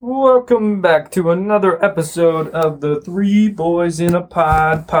welcome back to another episode of the Three Boys in a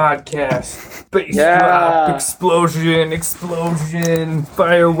Pod podcast. Bass drop, explosion,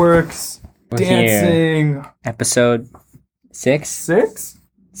 fireworks, We're dancing. Here. Episode 6? 6?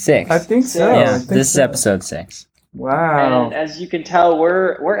 6. I think so. Yeah, think this is so. episode 6. Wow. And as you can tell,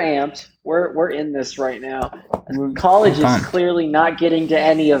 we're amped. We're in this right now. College is clearly not getting to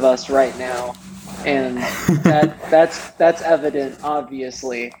any of us right now, and that's evident.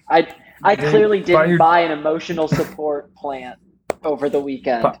 Obviously, I clearly didn't buy an emotional support plant over the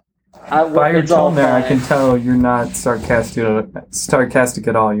weekend. By your tone there, I can tell you're not sarcastic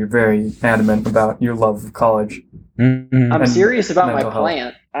at all. You're very adamant about your love of college. Mm-hmm. I'm serious about my health.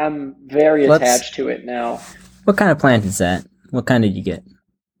 plant. I'm very attached to it now. What kind of plant is that? What kind did you get?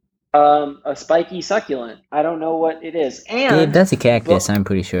 A spiky succulent. I don't know what it is. And that's a cactus, I'm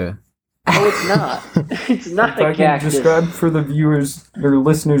pretty sure. No, it's not. It's not if a I cactus. can describe for the viewers or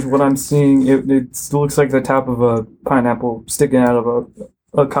listeners what I'm seeing, it looks like the top of a pineapple sticking out of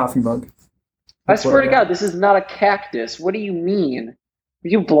a coffee mug. I swear to God, this is not a cactus. What do you mean? Are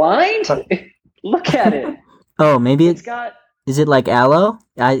you blind? Look at it. Oh, maybe it's got... Is it like aloe?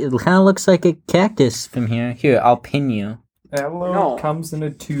 It kind of looks like a cactus from here. Here, I'll pin you. Aloe comes in a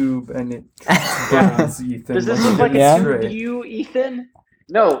tube and it burns Ethan. Does this look like a tube to you, Ethan?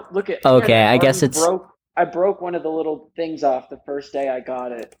 No, look at... Okay, I guess it's... I broke one of the little things off the first day I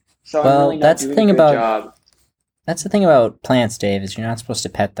got it. So I'm really not that's doing the thing a good about... job. That's the thing about plants, Dave, is you're not supposed to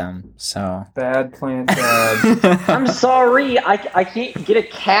pet them, so... Bad plant dad. I'm sorry, I can't get a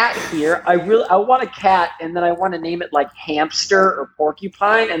cat here. I want a cat, and then I want to name it like Hamster or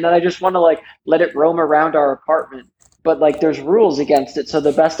Porcupine, and then I just want to like let it roam around our apartment. But like there's rules against it, so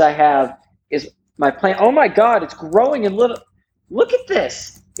the best I have is my plant. Oh my God, it's growing in little... Look at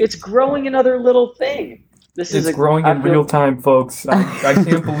this! It's growing another little thing. It's growing in real time, folks. I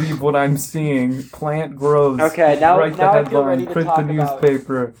can't believe what I'm seeing. Plant grows. Okay, now write the headline, print the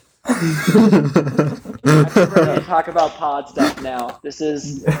newspaper. I'm ready to talk about pod stuff now. This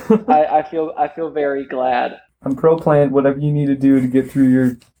is. I feel very glad. I'm pro plant. Whatever you need to do to get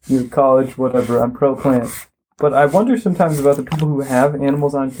through your college, whatever. I'm pro plant. But I wonder sometimes about the people who have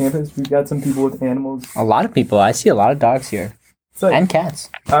animals on campus. We've got some people with animals. A lot of people. I see a lot of dogs here. Like, and cats.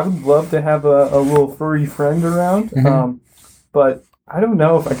 I would love to have a little furry friend around, but I don't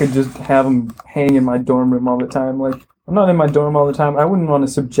know if I could just have them hang in my dorm room all the time. Like, I'm not in my dorm all the time. I wouldn't want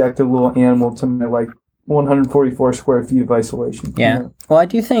to subject a little animal to my, 144 square feet of isolation. Yeah. You know? Well, I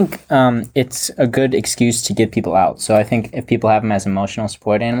do think it's a good excuse to get people out. So I think if people have them as emotional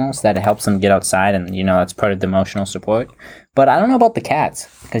support animals, that it helps them get outside, and, that's part of the emotional support. But I don't know about the cats,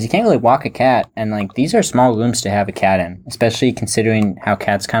 because you can't really walk a cat, and, these are small rooms to have a cat in, especially considering how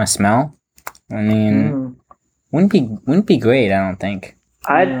cats kind of smell. I mean, wouldn't be great, I don't think.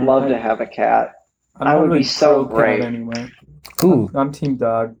 I'd love to have a cat. I would be so great. Anyway. Ooh. I'm team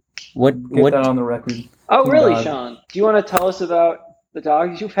dog. Get that on the record. Oh, team really, dog. Sean? Do you want to tell us about the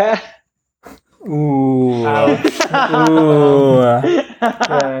dogs you've had? Ooh. Ooh.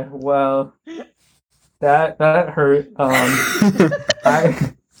 Okay, well... That hurt. I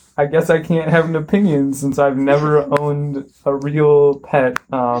guess I can't have an opinion since I've never owned a real pet.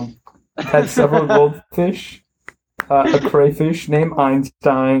 I've had several goldfish, a crayfish named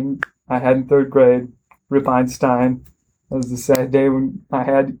Einstein. I had in 3rd grade. Rip Einstein. That was a sad day when I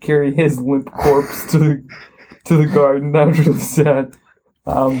had to carry his limp corpse to the garden. That was really sad.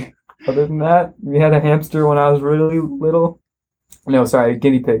 Other than that, we had a hamster when I was really little. No, sorry, a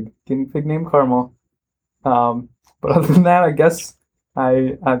guinea pig. Guinea pig named Carmel. But other than that, I guess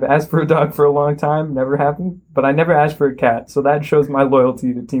I've asked for a dog for a long time, never happened, but I never asked for a cat, so that shows my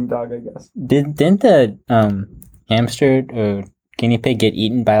loyalty to Team Dog, I guess. Didn't the hamster or guinea pig get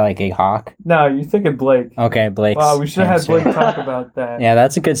eaten by a hawk? No, you're thinking Blake. Okay, Blake. Wow, we should have had Blake talk about that. Yeah,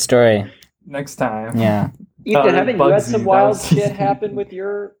 that's a good story. Next time. Yeah. Ethan, haven't you had some wild shit happen with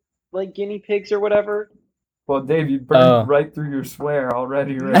your guinea pigs or whatever? Well, Dave, you burned right through your swear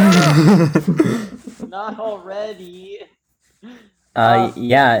already, right? Not already.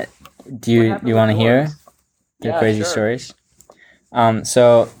 Yeah. Do you want to hear the crazy stories?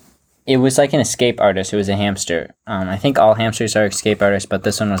 So it was like an escape artist. It was a hamster. I think all hamsters are escape artists, but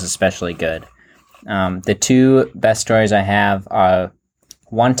this one was especially good. The 2 best stories I have are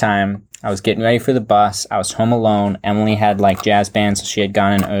one time I was getting ready for the bus. I was home alone. Emily had jazz band, so she had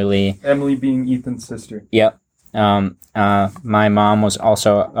gone in early. Emily being Ethan's sister. Yep. My mom was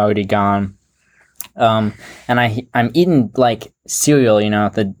also already gone. And I'm eating cereal,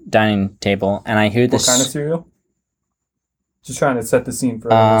 at the dining table, and I hear this. What kind of cereal? Just trying to set the scene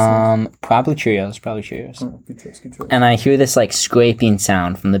for our listeners. Probably Cheerios. Oh, good choice. And I hear this like scraping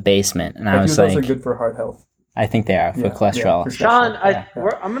sound from the basement, and I was those like, are good for heart health. I think they are for cholesterol. for sure. Sean, Yeah.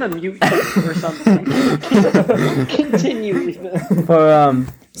 I'm gonna mute you or something. Continue.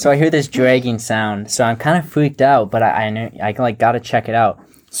 So I hear this dragging sound, so I'm kind of freaked out, but I like gotta check it out.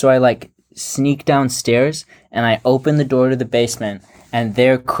 So I like sneak downstairs and I open the door to the basement, and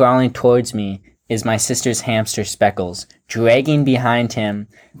there crawling towards me is my sister's hamster Speckles, dragging behind him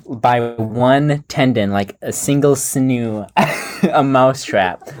by one tendon, like a single sinew, a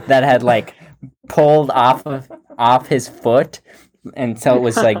mousetrap that had like pulled off his foot until it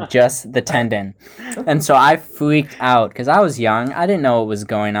was like just the tendon. And so I freaked out because I was young. I didn't know what was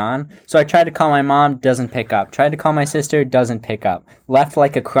going on. So I tried to call my mom, doesn't pick up. Tried to call my sister, doesn't pick up. Left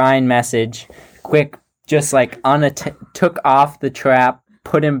like a crying message. Quick, just like took off the trap,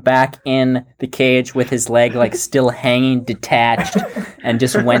 put him back in the cage with his leg like still hanging detached, and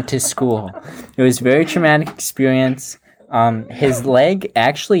just went to school. It was a very traumatic experience. His leg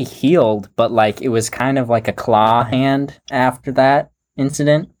actually healed, but like it was kind of like a claw hand after that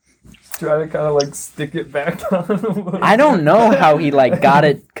incident. Try to kind of like stick it back on. I don't know how he like got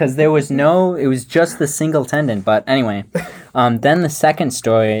it because it was just the single tendon. But anyway, then the second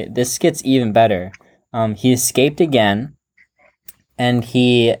story, this gets even better. He escaped again, and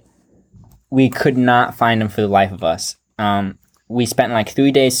we could not find him for the life of us. We spent like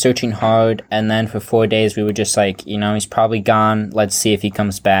 3 days searching hard, and then for 4 days we were just like, he's probably gone. Let's see if he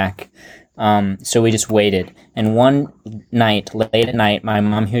comes back. So we just waited. And one night, late at night, my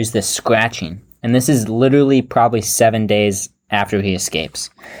mom hears this scratching. And this is literally probably 7 days after he escapes.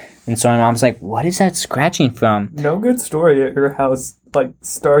 And so my mom's like, what is that scratching from? No good story at your house like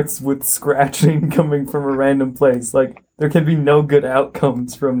starts with scratching coming from a random place. Like there can be no good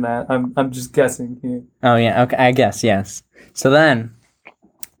outcomes from that. I'm just guessing here. Oh yeah, okay, I guess, yes. So then,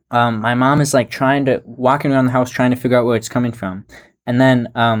 my mom is like walking around the house trying to figure out where it's coming from. And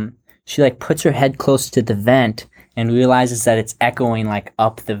then, she like puts her head close to the vent and realizes that it's echoing like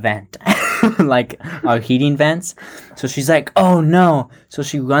up the vent, like our heating vents. So she's like, oh no. So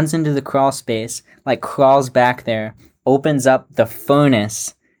she runs into the crawl space, like crawls back there, opens up the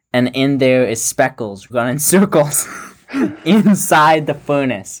furnace, and in there is Speckles running circles inside the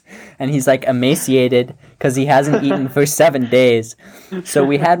furnace. And he's like emaciated because he hasn't eaten for 7 days. So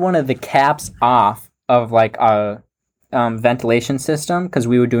we had one of the caps off of like our ventilation system because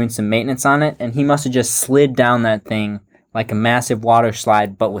we were doing some maintenance on it, and he must have just slid down that thing like a massive water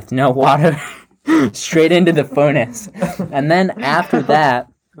slide, but with no water, straight into the furnace. And then after that,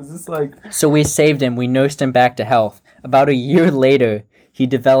 Was this like so we saved him. We nursed him back to health. About a year later, he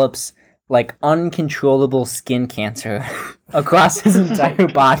develops like uncontrollable skin cancer across his entire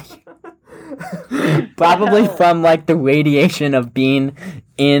body. Probably from like the radiation of being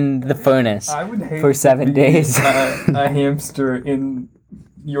in the furnace I would hate for to 7 be days. a hamster in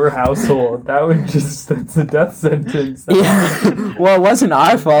your household. That's a death sentence. Yeah. Well, it wasn't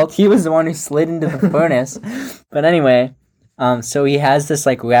our fault. He was the one who slid into the furnace. But anyway, so he has this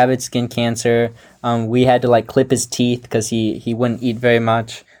like rabid skin cancer. We had to like clip his teeth because he wouldn't eat very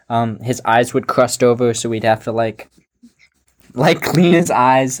much. His eyes would crust over, so we'd have to like clean his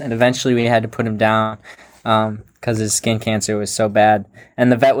eyes, and eventually we had to put him down because his skin cancer was so bad.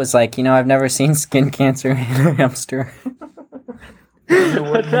 And the vet was like, I've never seen skin cancer in a hamster.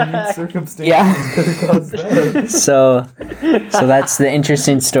 What unique circumstances Yeah. could have caused that? So that's the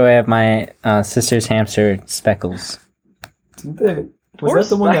interesting story of my sister's hamster, Speckles. Was that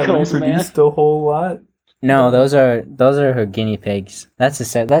the one that Speckles, reproduced a whole lot? No, those are her guinea pigs. That's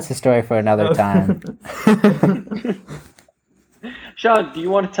a story for another time. Sean, do you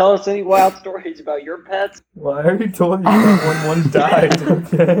want to tell us any wild stories about your pets? Well, I already told you that one died,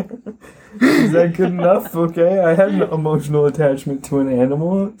 okay? Is that good enough? Okay, I had an emotional attachment to an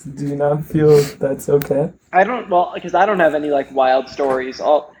animal. Do you not feel that's okay? I don't, well, because I don't have any like wild stories.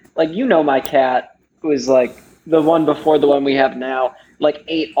 My cat was like the one before the one we have now, like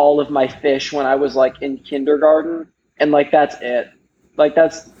ate all of my fish when I was like in kindergarten, and like that's it.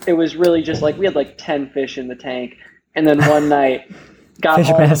 It was really just like we had like 10 fish in the tank, and then one night got Fish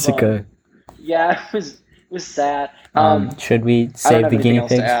all of them. massacre. Yeah, it was sad. Should we have save the anything guinea else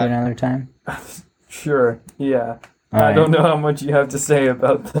to pigs for add. another time? Sure, yeah. All I right. don't know how much you have to say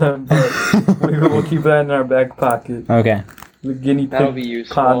about them, but we'll keep that in our back pocket. Okay. The guinea That'll be pig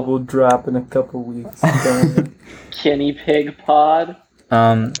useful. pod will drop in a couple weeks. Guinea pig pod.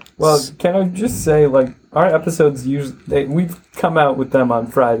 Well, can I just say, like, our episodes we've come out with them on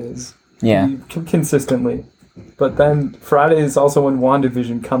Fridays. Yeah. Consistently. But then Friday is also when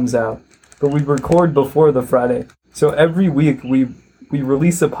WandaVision comes out. But we record before the Friday. So every week we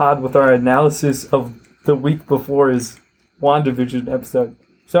release a pod with our analysis of the week before's WandaVision episode.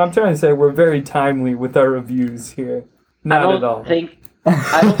 So I'm trying to say we're very timely with our reviews here. Not at all.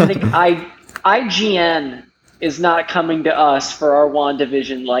 I don't think IGN is not coming to us for our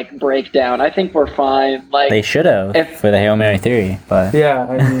WandaVision breakdown. I think we're fine. They should have for the Hail Mary theory, but yeah,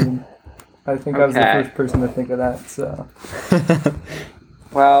 I mean, I think I was the first person to think of that. So,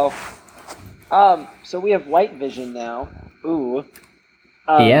 well, so we have White Vision now. Ooh,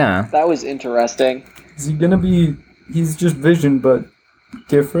 yeah, that was interesting. Is he gonna be? He's just Vision, but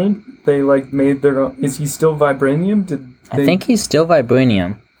different. They made their own. Is he still vibranium? I think he's still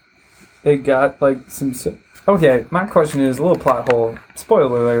vibranium. They got some. Okay, my question is a little plot hole.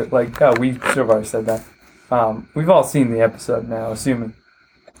 Spoiler alert. We should have already said that. We've all seen the episode now, assuming.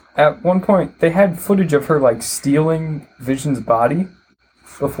 At one point, they had footage of her stealing Vision's body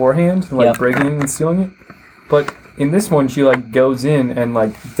beforehand, breaking in and stealing it. But in this one, she goes in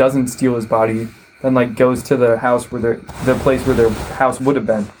and doesn't steal his body, then goes to the house where the place where their house would have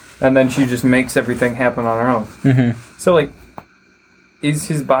been, and then she just makes everything happen on her own. Mm-hmm. So is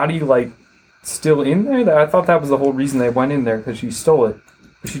his body still in there? I thought that was the whole reason they went in there, because she stole it.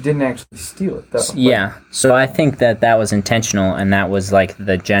 But she didn't actually steal it, though. Yeah, so I think that was intentional, and that was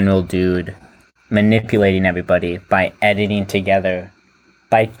the general dude manipulating everybody by editing together,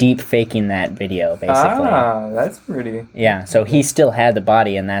 by deep faking that video, basically. Ah, that's pretty. Yeah, so he still had the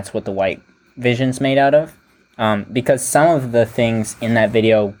body, and that's what the White Vision's made out of. Because some of the things in that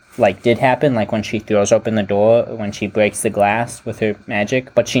video did happen, when she throws open the door, when she breaks the glass with her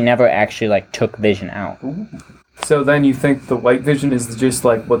magic, but she never actually took Vision out. Ooh. So then you think the White Vision is just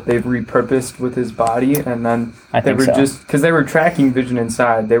what they've repurposed with his body, and then just because they were tracking Vision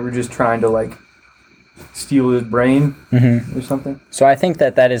inside, they were just trying to steal his brain or something. So I think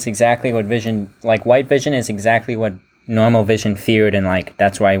that is exactly what Vision, White Vision is exactly what normal Vision feared, and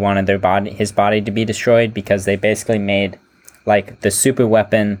that's why he wanted his body to be destroyed, because they basically made the super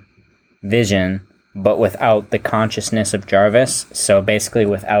weapon Vision, but without the consciousness of Jarvis. So basically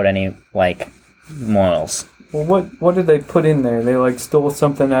without any morals. Well, what did they put in there? They stole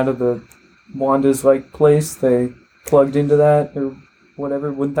something out of the Wanda's place. They plugged into that or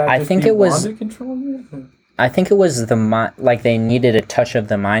whatever. Wouldn't that just be Wanda controlling it? I think it was they needed a touch of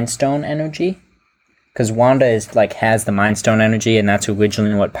the Mind Stone energy, because Wanda has the Mind Stone energy, and that's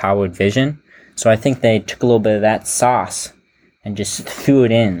originally what powered Vision. So I think they took a little bit of that sauce and just threw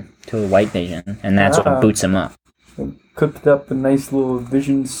it in to a White Vision, and that's what boots him up. Cooked up a nice little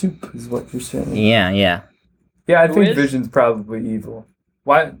Vision soup, is what you're saying. Yeah. Yeah, I think Vision's probably evil.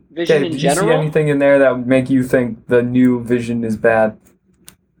 Why? Vision in did general? you see anything in there that would make you think the new Vision is bad?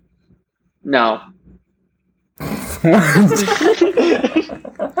 No.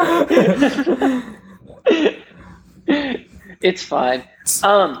 It's fine.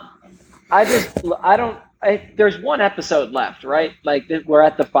 There's one episode left, right? We're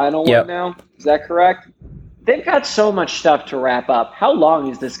at the final one now. Is that correct? They've got so much stuff to wrap up. How long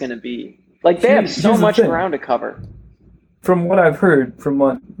is this going to be? They have so much ground to cover. From what I've heard from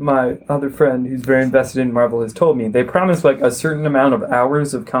what my other friend who's very invested in Marvel has told me, they promised a certain amount of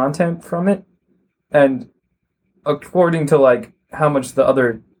hours of content from it. And according to how much the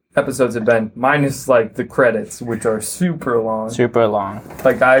other episodes have been, minus the credits, which are super long. Super long.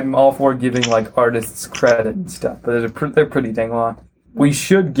 I'm all for giving artists credit and stuff, but they're pretty dang long. We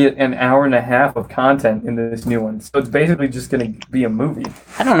should get an hour and a half of content in this new one. So it's basically just going to be a movie.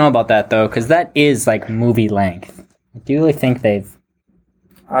 I don't know about that, though, because that is movie length. Do you really think they've...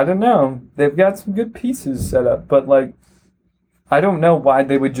 I don't know. They've got some good pieces set up, but I don't know why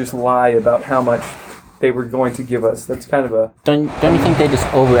they would just lie about how much they were going to give us. That's kind of a... Don't you think they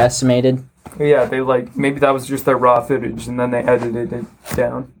just overestimated? Yeah, they maybe that was just their raw footage, and then they edited it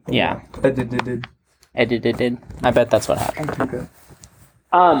down. Yeah. Edited. I bet that's what happened. Okay.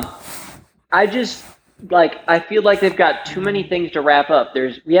 I just I feel like they've got too many things to wrap up.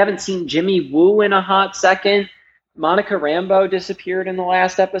 We haven't seen Jimmy Woo in a hot second. Monica Rambeau disappeared in the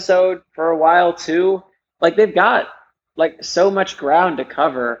last episode for a while too. They've got so much ground to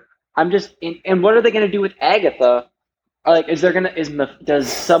cover. And what are they going to do with Agatha?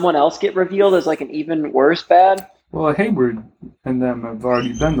 Does someone else get revealed as an even worse bad? Well, Hayward and them have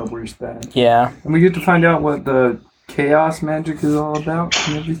already been the worst bad. Yeah. And we get to find out what the chaos magic is all about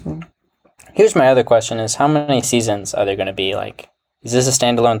and everything. Here's my other question is, how many seasons are there going to be? Is this a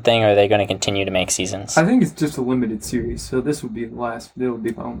standalone thing, or are they going to continue to make seasons? I think it's just a limited series, so this would be the last. It would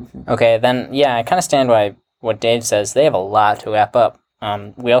be the only thing. Okay, then, yeah, I kind of stand by what Dave says. They have a lot to wrap up.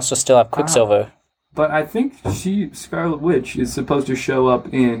 We also still have Quicksilver But I think Scarlet Witch, is supposed to show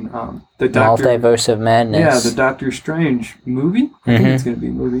up in the Doctor... Multiverse of Madness. Yeah, the Doctor Strange movie. I think it's going to be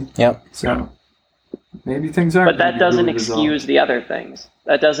a movie. Yep. So, maybe things aren't... But that doesn't excuse the other things.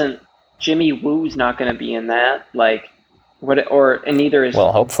 That doesn't... Jimmy Woo's not going to be in that. Like, and neither is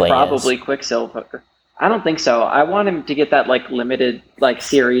hopefully probably Quicksilver. I don't think so. I want him to get that like limited like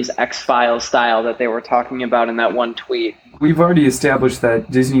series X-Files style that they were talking about in that one tweet. We've already established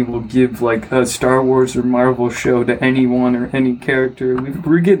that Disney will give like a Star Wars or Marvel show to anyone or any character.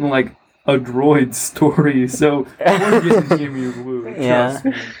 We're getting like a droid story, so we're getting Jimmy Woo. Trust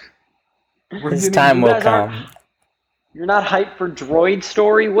me. His time will come. You're not hyped for droid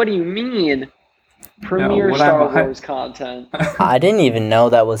story? What do you mean? Premier Star Wars content. I didn't even know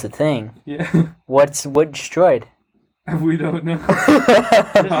that was a thing. Yeah. What's droid? We don't know.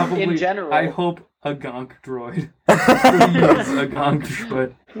 Probably, in general. I hope a Gonk droid. Please, a Gonk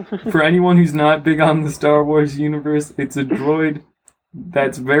droid. For anyone who's not big on the Star Wars universe, it's a droid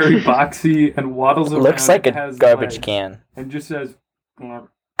that's very boxy and waddles around. Looks like a garbage can. And just says...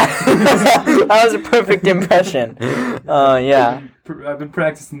 That was a perfect impression. Yeah. I've been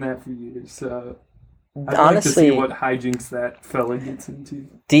practicing that for years, so... I'd Honestly, like to see what hijinks that fella gets into.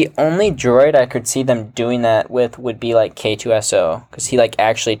 The only droid I could see them doing that with would be like K2SO, because he like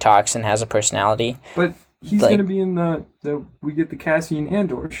actually talks and has a personality. But he's going to be in the we get the Cassian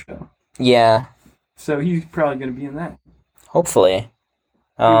Andor show. Yeah. So he's probably going to be in that. Hopefully.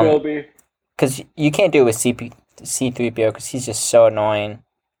 He will be. Because you can't do it with C-3PO because he's just so annoying.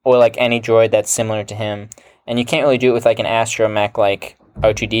 Or like any droid that's similar to him. And you can't really do it with like an astromech like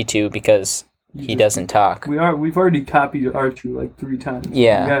R2-D2 because... he doesn't talk. We've already copied R2 like 3 times.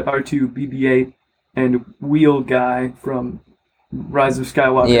 Yeah. We got R2, BB-8, and Wheel Guy from Rise of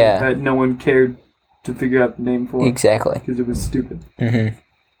Skywalker that no one cared to figure out the name for. Exactly. Because it was stupid. Mm-hmm.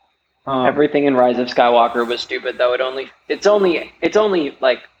 Everything in Rise of Skywalker was stupid, though. It's only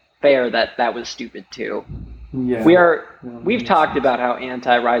like fair that was stupid too. Yeah. We've talked about how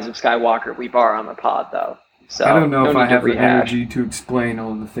anti-Rise of Skywalker we are on the pod, though. So I don't know if I have the energy to explain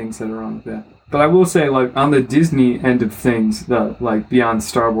all the things that are wrong with that. But I will say, like, on the Disney end of things, like, beyond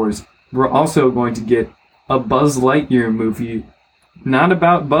Star Wars, we're also going to get a Buzz Lightyear movie, not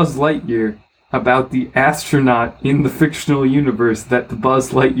about Buzz Lightyear, about the astronaut in the fictional universe that the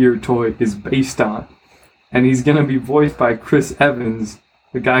Buzz Lightyear toy is based on. And he's going to be voiced by Chris Evans,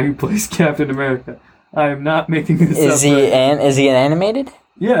 the guy who plays Captain America. I am not making this up. Is he an animated?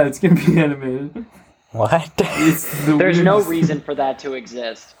 Yeah, it's going to be animated. What? There's no reason for that to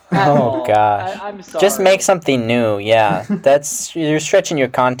exist. Oh gosh! I'm sorry. Just make something new. Yeah, you're stretching your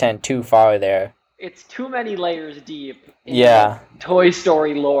content too far there. It's too many layers deep. In Toy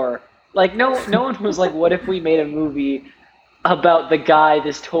Story lore. Like no one was like, "What if we made a movie about the guy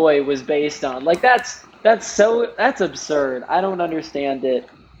this toy was based on?" Like that's absurd. I don't understand it,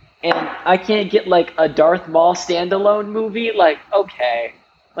 and I can't get like a Darth Maul standalone movie. Like okay,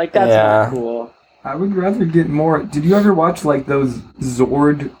 like that's not cool. I would rather get more. Did you ever watch like those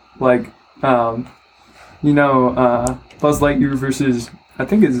Zord, like, Buzz Lightyear versus, I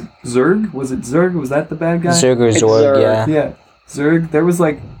think it's Zurg? Was it Zurg? Was that the bad guy? Zurg or Zord, yeah. Yeah, Zurg. There was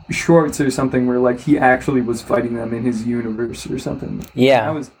like shorts or something where like he actually was fighting them in his universe or something.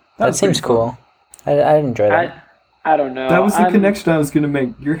 Yeah, that seems cool. I'd enjoy that. I don't know. That was the connection I was going to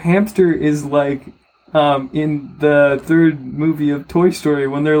make. Your hamster is like in the 3rd movie of Toy Story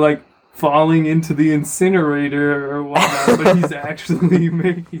when they're like, falling into the incinerator or whatnot, but he's actually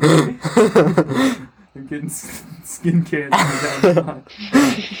making and getting skin cancer down the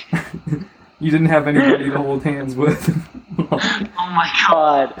line. You didn't have anybody to hold hands with. Oh my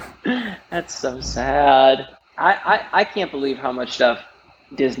god. That's so sad. I can't believe how much stuff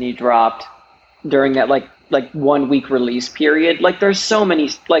Disney dropped during that like 1 week release period. Like there's so many,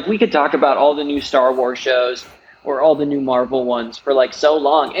 like we could talk about all the new Star Wars shows or all the new Marvel ones for like so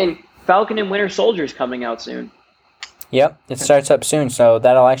long. And Falcon and Winter Soldier's coming out soon. Yep, it starts up soon, so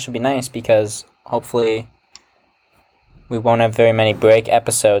that'll actually be nice because hopefully we won't have very many break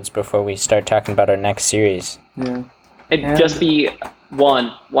episodes before we start talking about our next series. Yeah. It'd just be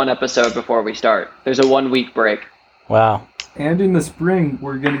one episode before we start. There's a 1 week break. Wow. And in the spring,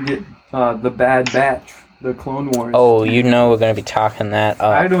 we're going to get the Bad Batch, the Clone Wars. Oh, we're going to be talking that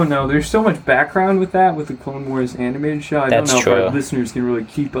up. I don't know. There's so much background with that, with the Clone Wars animated show. I don't know if our listeners can really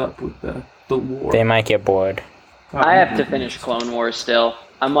keep up with the lore. They might get bored. I have to finish Clone Wars still.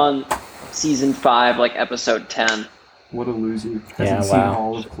 I'm on season 5, like episode 10. What a loser. Yeah,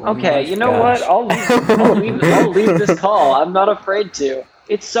 wow. Okay, you know what? I'll leave this call. I'm not afraid to.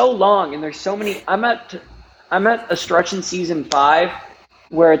 It's so long, and there's so many. I'm at a stretch in season 5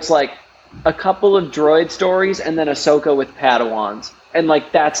 where it's like a couple of droid stories, and then Ahsoka with Padawans, and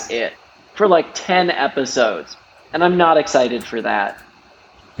like that's it for like 10 episodes, and I'm not excited for that.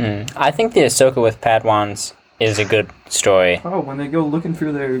 I think the Ahsoka with Padawans is a good story. Oh, when they go looking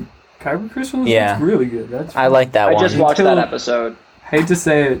for their kyber crystals, Yeah. that's really good. I like that I one. just watched Until- that episode. Hate to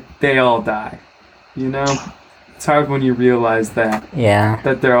say it, they all die. You know, it's hard when you realize that Yeah.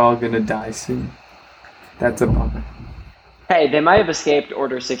 they're all gonna die soon. That's a bummer. Hey, they might have escaped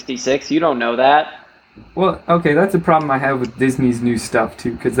Order 66. You don't know that. Well, okay, that's a problem I have with Disney's new stuff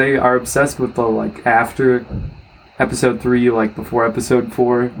too, because they are obsessed with the like after episode 3, like before episode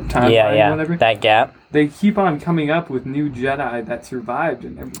 4 timeline, Yeah. whatever. That gap. They keep on coming up with new Jedi that survived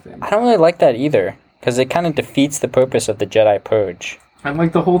and everything. I don't really like that either, because it kind of defeats the purpose of the Jedi Purge. And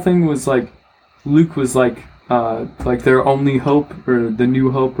like the whole thing was like, Luke was like their only hope or the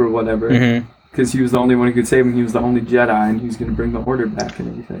new hope or whatever, Mm-hmm. because he was the only one who could save him. He was the only Jedi, and he was going to bring the Order back and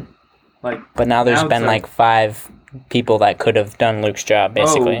everything. Like, But now there's Now it's been like- like 5 people that could have done Luke's job,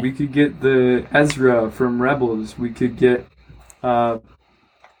 basically. oh, we could get the Ezra from Rebels. We could get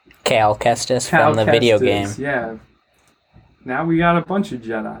Cal Kestis Cal from the video Kestis, game. Yeah. Now we got a bunch of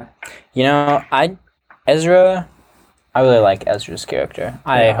Jedi. You know, I really like Ezra's character.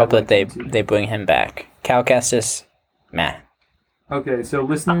 I Yeah, hope I that they like him too. they bring him back. Cal Kestis, meh. Okay, so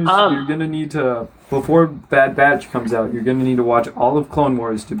listeners, Um. you're gonna need to, before Bad Batch comes out, you're gonna need to watch all of Clone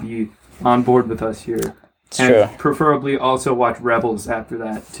Wars to be on board with us here. It's and true. preferably also watch Rebels after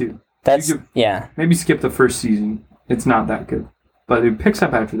that too. That's you could- yeah. Maybe skip the first season. It's not that good, but it picks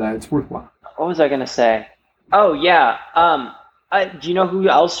up after that. It's worthwhile. What was I gonna say? Oh yeah. Do you know who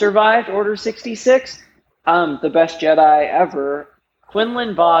else survived Order 66? The best Jedi ever,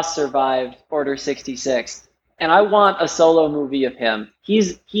 Quinlan Voss survived Order 66, and I want a solo movie of him. He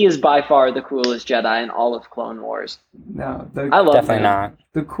is by far the coolest Jedi in all of Clone Wars. No, I love Definitely him. not.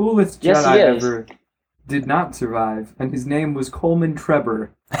 the coolest Yes, Jedi he is. ever did not survive, and his name was Coleman Trebor.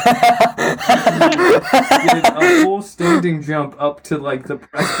 Did a full standing jump up to like the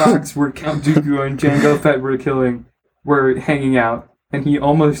press box where Count Dooku and Jango Fett were hanging out, and he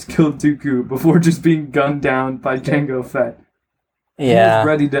almost killed Dooku before just being gunned down by Jango Fett. He was Yeah.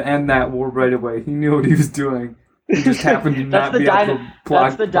 ready to end that war right away. He knew what he was doing. He just happened to not be able to block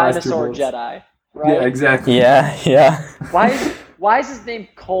That's the blaster dinosaur bolts. Jedi, right? Yeah, exactly. Yeah. Why is his name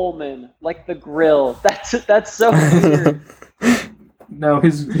Coleman? Like the grill. That's so weird. No,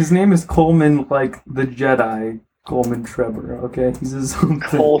 his name is Coleman, like the Jedi. Coleman Trebor. Okay, he's his own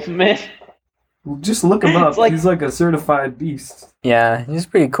thing. Coleman. Just look him up. It's like- He's like a certified beast. Yeah, he's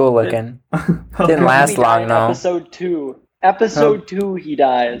pretty cool looking. How Didn't come- last He died long in though. Episode 2. Episode 2 he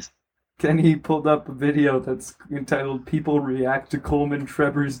dies. Kenny pulled up a video that's entitled "People React to Coleman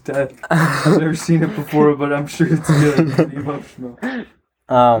Trevor's Death." I've never seen it before, but I'm sure it's good. It's pretty emotional.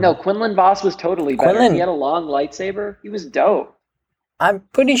 No, Quinlan Voss was totally better. Quinlan- He had a long lightsaber. He was dope. I'm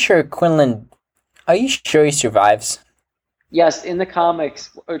pretty sure Quinlan. Are you sure he survives? Yes, in the comics,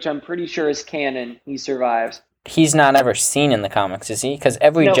 which I'm pretty sure is canon, he survives. He's not ever seen in the comics, is he? Because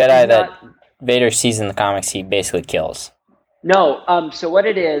every No, Jedi he's that not- Vader sees in the comics, he basically kills. No, so what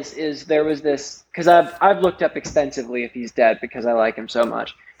it is there was this, because I've looked up extensively if he's dead because I like him so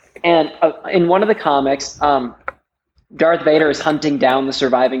much. And in one of the comics, Darth Vader is hunting down the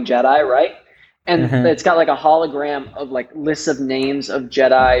surviving Jedi, right? And Mhm. it's got like a hologram of like lists of names of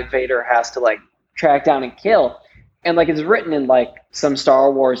Jedi Vader has to like track down and kill. And like it's written in like some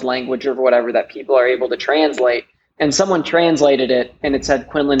Star Wars language or whatever that people are able to translate. And someone translated it and it said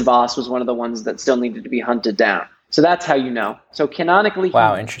Quinlan Voss was one of the ones that still needed to be hunted down. So that's how you know. So canonically,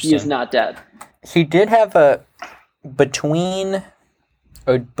 Wow, he interesting. is not dead. He did have between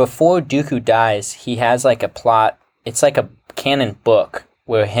or before Dooku dies, he has like a plot. It's like a canon book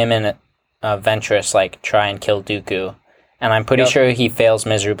where him and Ventress like try and kill Dooku, and I'm pretty Yep. sure he fails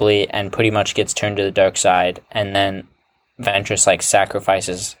miserably and pretty much gets turned to the dark side, and then Ventress like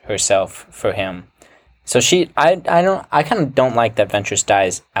sacrifices herself for him. So I kind of don't like that Ventress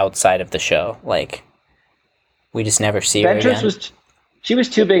dies outside of the show. Like we just never see her Ventress again. she was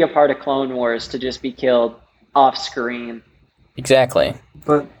too big a part of Clone Wars to just be killed off screen. Exactly.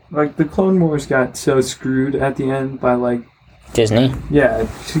 But like the Clone Wars got so screwed at the end by like Disney. yeah,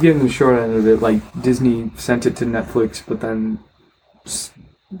 to get in the short end of it, like Disney sent it to Netflix, but then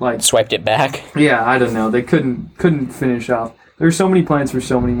like Swiped it back. yeah, I don't know, they couldn't finish off. There's so many plans for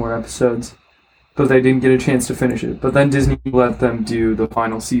so many more episodes, but they didn't get a chance to finish it. But then Disney let them do the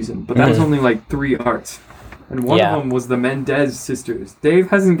final season, but that was Mhm. only like 3 arcs, and one Yeah. of them was the Mendez sisters. Dave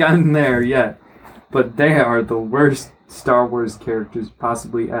hasn't gotten there yet, but they are the worst Star Wars characters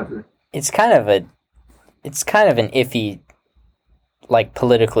possibly ever. It's kind of an iffy like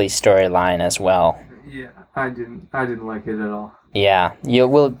politically storyline as well. Yeah, I didn't like it at all. Yeah,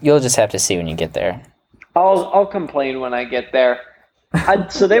 you'll just have to see when you get there. I'll complain when I get there.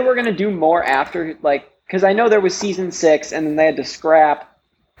 So they were gonna do more after, like, because I know there was season 6, and then they had to scrap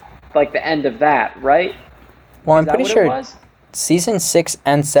like the end of that, right? Well, I'm Is that pretty what sure it was? season 6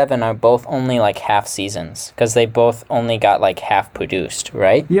 and 7 are both only like half seasons because they both only got like half produced,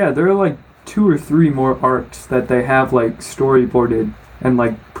 right? Yeah, there are like 2 or 3 more arcs that they have like storyboarded and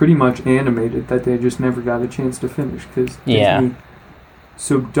like pretty much animated that they just never got a chance to finish because Yeah.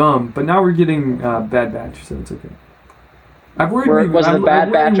 so dumb. But now we're getting Bad Batch, so it's okay. I've worried Was the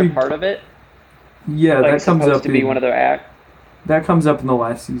Bad Batch a we- part of it? Yeah, Like that comes supposed up to be in, one of their act. that comes up in the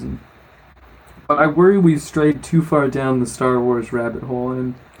last season. But I worry we've strayed too far down the Star Wars rabbit hole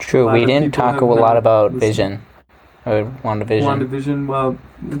and True, lot we of didn't people talk have a lot not about listened. Vision or WandaVision. WandaVision. Well,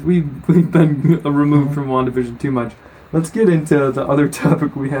 we've been removed from WandaVision too much. Let's get into the other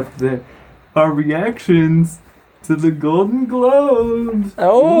topic we have today. Our reactions to the Golden Globes.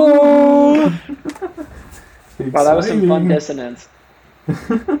 Oh, Wow, that was some fun Exciting. dissonance.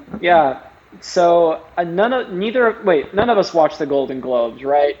 Yeah. So none of us watched the Golden Globes,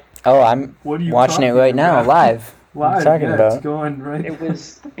 right? oh, I'm What are you watching it talking right now, about? live. What are you Live, talking yeah, about? it's going right. It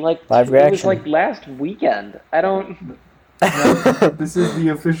was like Live It was reaction. like last weekend. I don't. This is the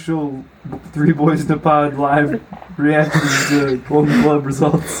official Three Boys in a Pod live reaction to Golden Globe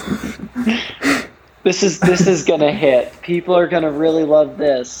results. This is gonna hit. People are gonna really love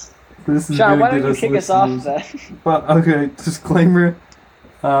this. This is Sean, gonna why get don't you us kick us off listeners. then? Well, okay, disclaimer.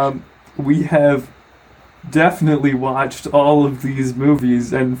 We have definitely watched all of these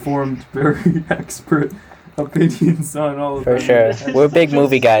movies and formed very expert opinions on all of For them. sure. This is We're big such a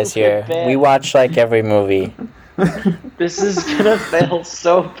movie guys here. stupid bit. We watch like every movie. This is gonna fail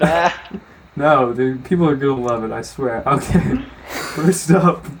so bad. No, dude, people are gonna love it, I swear. Okay, first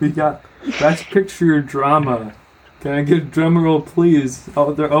up, we got Best Picture Drama. Can I get a drum roll, please?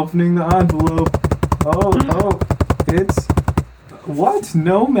 Oh, they're opening the envelope. Oh, it's... What?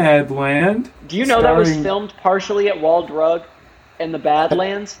 Nomadland? Do you know that was Starring- filmed partially at Wall Drug in the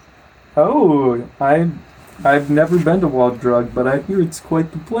Badlands? Oh, I've never been to Wall Drug, but I hear it's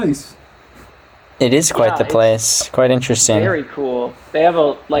quite the place. It is quite Yeah, the it's place. Quite interesting. Very cool. They have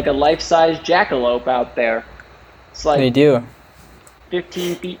a life-size jackalope out there. It's They like do.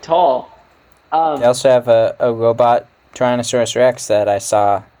 15 feet tall. They also have a robot Tyrannosaurus Rex that I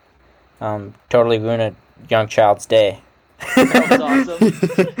saw totally ruin a young child's day. That was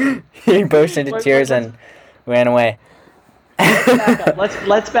awesome. He burst into Let's- tears let's- and ran away. Back up.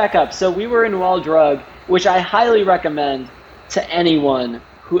 Let's back up. So we were in Wall Drug, which I highly recommend to anyone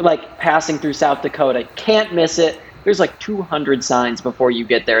who like passing through South Dakota. Can't miss it. There's like 200 signs before you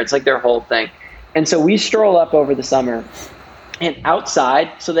get there. It's like their whole thing. And so we stroll up over the summer, and outside,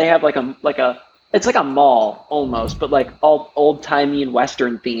 so they have it's like a mall almost, but like all old timey and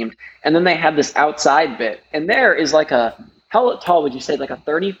Western themed. And then they have this outside bit, and there is like how tall would you say? Like a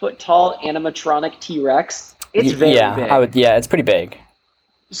 30-foot tall animatronic T-Rex. It's very big. Yeah, it's pretty big.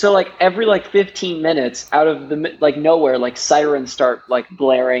 So like every like 15 minutes, out of the like nowhere, like sirens start like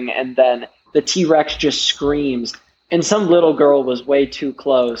blaring, and then the T-Rex just screams, and some little girl was way too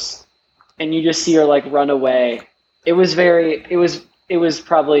close, and you just see her like run away. It was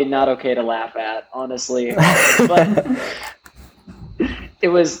probably not okay to laugh at, honestly, but it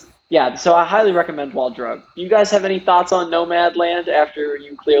was. Yeah, so I highly recommend Wall Drug. You guys have any thoughts on Nomadland after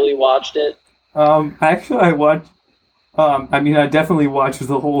you clearly watched it? Actually, I watched. I definitely watched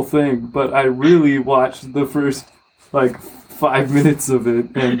the whole thing, but I really watched the first like 5 minutes of it,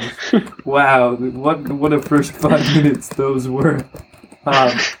 and wow, what a first 5 minutes those were.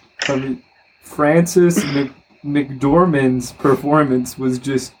 Frances McDormand's performance was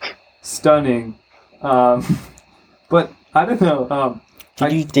just stunning. But I don't know.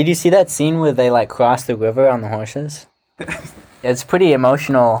 Did you see that scene where they like cross the river on the horses? It's a pretty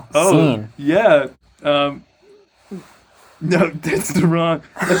emotional scene. Yeah. No, that's the wrong.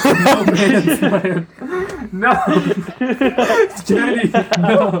 That's the No Man's Land. No, Jenny,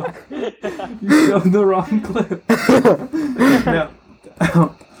 no. You showed the wrong clip. No,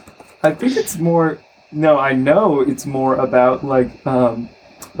 I think it's more. No, I know it's more about like a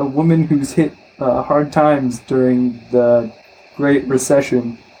woman who's hit hard times during the Great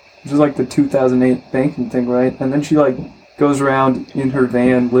Recession, which is like the 2008 banking thing, right? And then she like goes around in her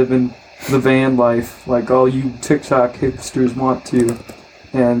van living the van life like all you TikTok hipsters want to,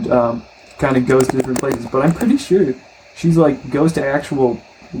 and kind of goes to different places. But I'm pretty sure she's like goes to actual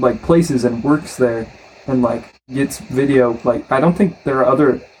like places and works there and like gets video. Like I don't think there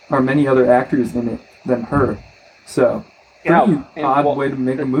are many other actors in it than her. So pretty and odd what- way to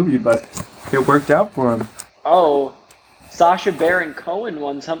make a movie, but it worked out for him. Oh, Sacha Baron Cohen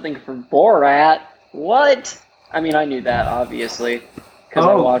won something for Borat. What? I mean, I knew that obviously because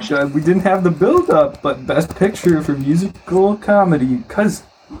I watched. We didn't have the build-up, but Best Picture for musical comedy. Because,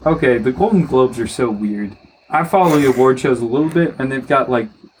 okay, the Golden Globes are so weird. I follow the award shows a little bit, and they've got, like,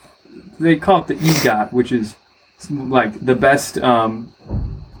 they call it the EGOT, which is, like, the best, kind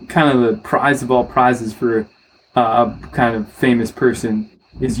of the prize of all prizes for a kind of famous person,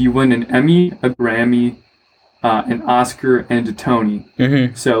 is you win an Emmy, a Grammy, an Oscar, and a Tony.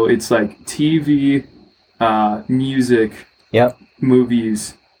 Mm-hmm. So it's like TV, music, Yep.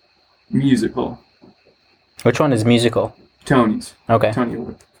 movies, musical, Which one is musical? Tonys, Okay. Tony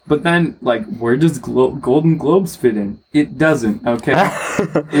Award. But then, like, where does Golden Globes fit in? It doesn't, okay?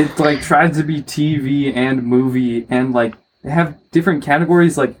 It, like, tries to be TV and movie, and, like, they have different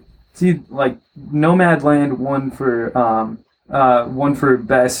categories, like, see, like, Nomadland won for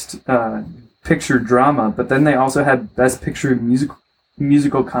best picture drama, but then they also had best picture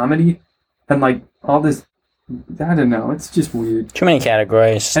musical comedy, and, like, all this, I don't know, it's just weird. Too many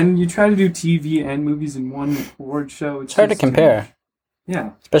categories. And you try to do TV and movies in one award show, It's hard to just- compare.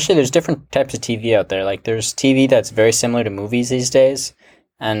 Yeah. Especially there's different types of TV out there. Like there's TV that's very similar to movies these days,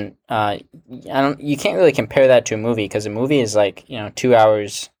 and you can't really compare that to a movie because a movie is like 2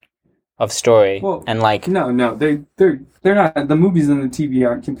 hours of story, Well, and like No, they're not. The movies and the TV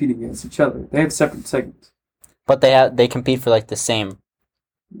aren't competing against each other. They have separate segments. but they compete for like the same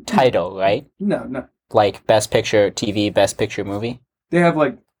title, right? No. Like best picture TV, best picture movie. They have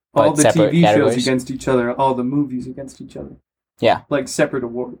like all But the separate TV categories? shows against each other, all the movies against each other. Yeah. Like separate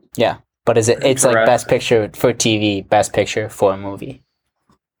awards. But it's like Correct. best picture for TV, best picture for a movie,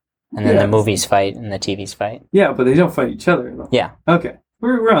 and then Yeah. the movies fight and the TVs fight. Yeah, but they don't fight each other. Though. Yeah. Okay,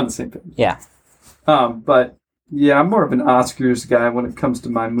 we're on the same page. Yeah. But yeah, I'm more of an Oscars guy when it comes to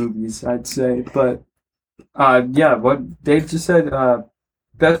my movies, I'd say. But yeah, what Dave just said,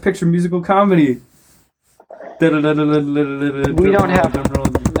 best picture musical comedy. We don't have.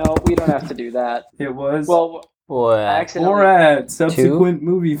 No, we don't have to do that. It was. Well, Or I accidentally. Borat, subsequent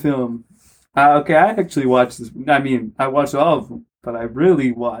movie film. Okay, I actually watched this. I mean, I watched all of them, but I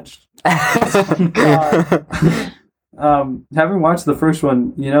really watched. Having watched the first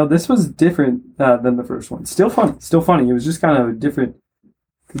one, this was different than the first one. Still funny. It was just kind of different.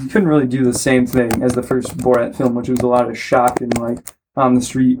 You couldn't really do the same thing as the first Borat film, which was a lot of shock and like on the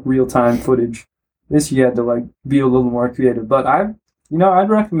street, real time footage. This you had to like be a little more creative. But I'd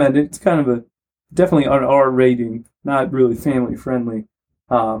recommend it. It's kind of definitely an R rating, not really family friendly.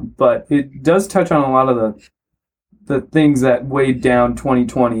 But it does touch on a lot of the things that weighed down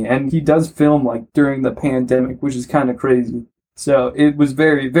 2020, and he does film like during the pandemic, which is kind of crazy. So it was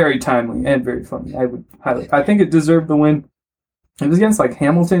very, very timely and very funny. I think it deserved the win. It was against like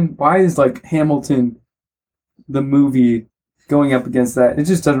Hamilton. Why is like Hamilton the movie going up against that? It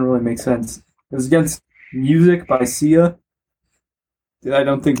just doesn't really make sense. It was against Music by Sia. I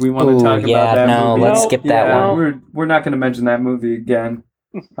don't think we want to talk about that movie. let's skip that Yeah, one. we're not going to mention that movie again.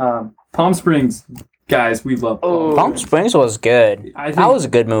 Palm Springs, guys, we love Oh. Palm Springs was good. I think That was a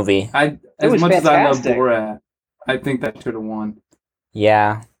good movie. as was much as I love fantastic. Borat, I think that should have won.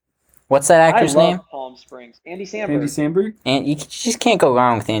 Yeah. What's that actor's I love name? Palm Springs. Andy Samberg. Andy Samberg? And you just can't go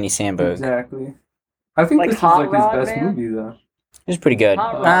wrong with Andy Samberg. Exactly. I think Like this Hot was like Rod, his best man? movie though. It was pretty good.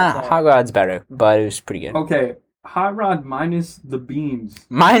 Hot Rod's Hot Rod's better, but it was pretty good. Okay, Hot Rod minus the beans.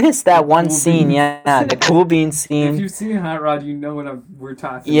 Minus that one Cool scene, Beans. yeah, the Cool Beans If scene. you've seen Hot Rod, you know what we're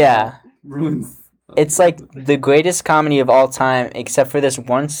talking Yeah. about. Ruins. It's like the greatest comedy of all time, except for this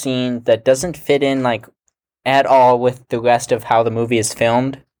one scene that doesn't fit in like at all with the rest of how the movie is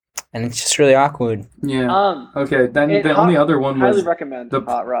filmed, and it's just really awkward. Yeah. Okay, then and the only other one highly was recommend the-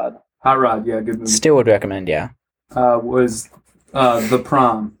 Hot Rod. Hot Rod. Yeah, good movie. Still would recommend, yeah. Was The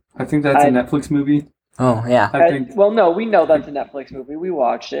Prom. I think that's a Netflix movie. Oh yeah, I think. Well, no, we know that's a Netflix movie. We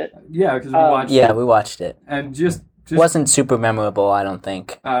watched it. Yeah, because we Um, watched. yeah, it. we watched it. And just Wasn't super memorable, I don't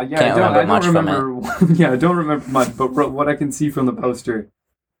think. Yeah, Can't I don't remember much from remember. Yeah, I don't remember much, but what I can see from the poster,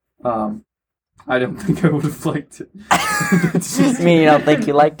 I don't think I would have liked it. It's just- You mean you don't think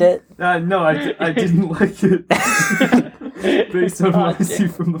you liked it? No, I didn't like it based on what I see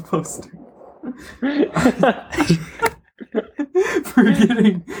from the poster.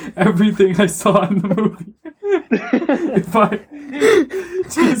 Forgetting everything I saw in the movie. If I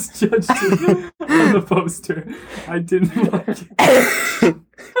just judged it on the poster, I didn't like it.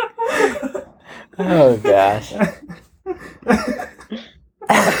 Oh gosh.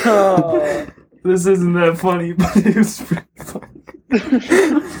 Oh. This isn't that funny, but it was pretty funny.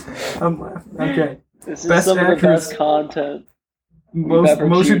 I'm laughing. Okay. This This is Best some of the actress. best content. Most ever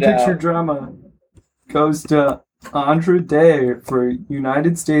motion chewed picture out. drama goes to Andra Day for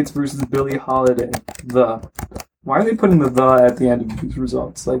United States versus Billie Holiday. Why are they putting the at the end of these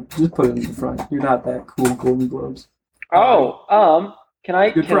results? Like, just put it in the front. You're not that cool, Golden Globes. Oh, can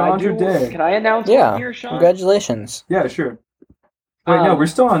I Good for Andra Day. Can I announce Yeah. one here, Sean? Congratulations. Yeah, sure. Wait, no, we're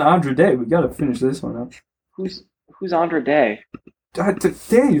still on Andra Day. We gotta finish this one up. Who's Andra Day?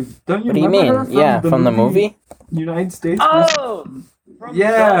 Dave, don't you What do you remember her mean? Yeah, from the movie? United States versus... Oh, from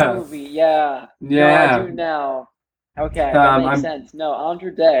Yeah. the movie. Yeah. Yeah. No, I do now. Okay, that Um, makes I'm- sense. No, Andra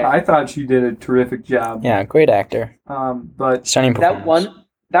Day. I thought she did a terrific job. Yeah, great actor. But Stunning performance.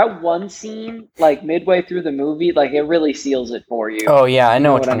 that one scene, like midway through the movie, like it really seals it for you. Oh yeah, I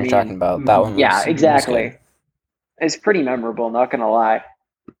know know which what I one you're mean? talking about. That one. yeah, was exactly. good. It's pretty memorable. Not gonna lie.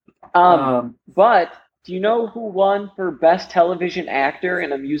 But do you know who won for best television actor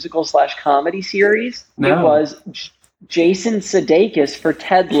in a musical/comedy series? No. It was Jason Sudeikis for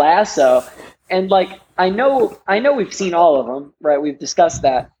Ted Lasso, and like I know we've seen all of them, right? We've discussed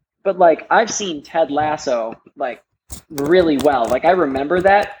that, but like I've seen Ted Lasso like really well. Like I remember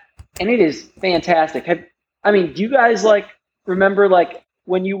that, and it is fantastic. Do you guys like remember like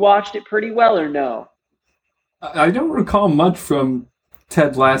when you watched it pretty well or no? I don't recall much from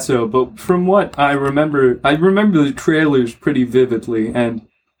Ted Lasso, but from what I remember the trailers pretty vividly, and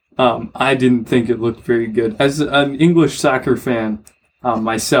I didn't think it looked very good. As an English soccer fan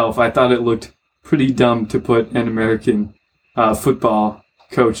myself, I thought it looked pretty dumb to put an American football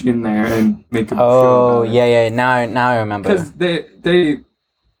coach in there and make a show Oh about it. yeah. Now I remember. Because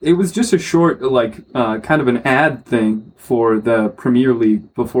it was just a short, kind of an ad thing for the Premier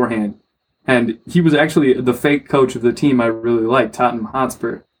League beforehand. And he was actually the fake coach of the team I really liked, Tottenham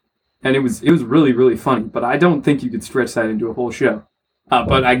Hotspur. And it was really, really funny. But I don't think you could stretch that into a whole show.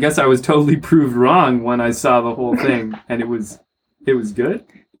 But I guess I was totally proved wrong when I saw the whole thing. And it was good.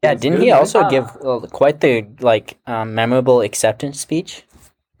 Yeah, It was didn't good, he right? also give quite the memorable acceptance speech?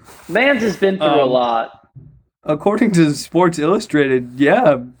 Mans has been through a lot. According to Sports Illustrated,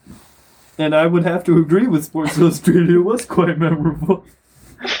 yeah. And I would have to agree with Sports Illustrated. It was quite memorable.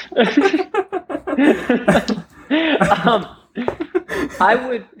 I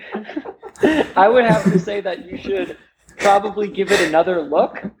would have to say that you should probably give it another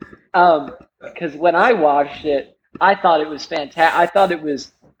look. Because when I watched it, I thought it was fantastic. I thought it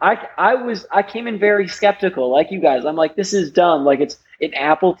was. I came in very skeptical, like you guys. I'm like, this is dumb. Like it's an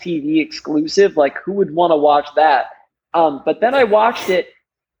Apple TV exclusive. Like who would want to watch that? But then I watched it,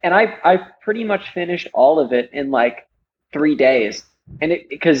 and I pretty much finished all of it in like 3 days. And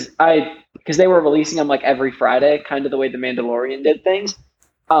because they were releasing them like every Friday, kind of the way The Mandalorian did things.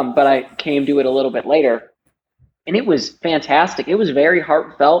 But I came to it a little bit later, and it was fantastic. It was very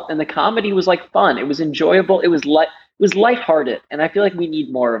heartfelt, and the comedy was like fun. It was enjoyable. It was lighthearted, and I feel like we need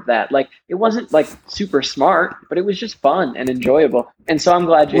more of that. Like it wasn't like super smart, but it was just fun and enjoyable. And so I'm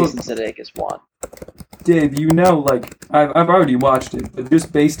glad Jason Sudeikis won. Dave, I've already watched it, but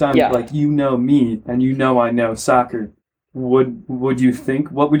just based on me and I know soccer, would you think?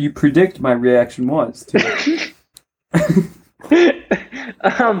 What would you predict my reaction was to it?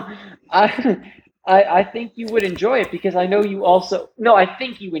 I think you would enjoy it because I know you also. No, I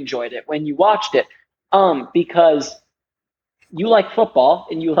think you enjoyed it when you watched it. Because you like football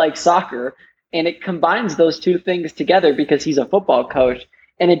and you like soccer, and it combines those two things together because he's a football coach,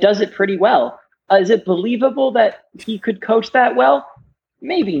 and it does it pretty well. Is it believable that he could coach that well?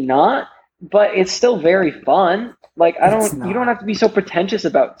 Maybe not, but it's still very fun. Like you don't have to be so pretentious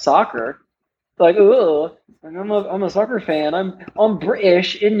about soccer. Like, oh, I'm a soccer fan. I'm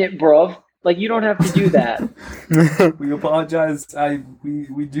British, isn't it, bruv? Like you don't have to do that. We apologize.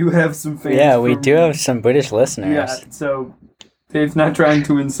 We do have some fans. Yeah, we do have some British listeners. Yeah, so Dave's not trying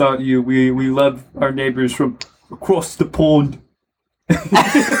to insult you. We love our neighbors from across the pond.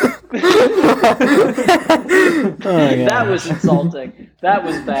 That was insulting. That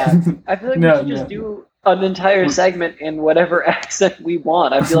was bad. I feel like we should just do an entire segment in whatever accent we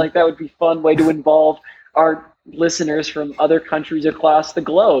want. I feel like that would be a fun way to involve our listeners from other countries across the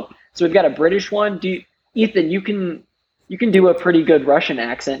globe. So we've got a British one. Ethan, you can do a pretty good Russian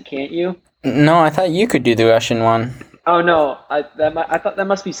accent, can't you? No, I thought you could do the Russian one. Oh no, I thought that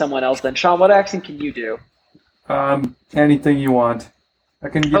must be someone else then. Sean, what accent can you do? Anything you want. I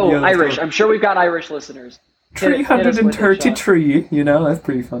can give you Irish. I'm sure we've got Irish listeners. 333, that's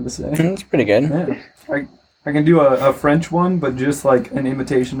pretty fun to say. It's pretty good. Yeah. I can do a French one, but just like an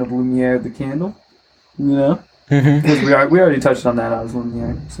imitation of Lumiere the candle, Because we already touched on that. I was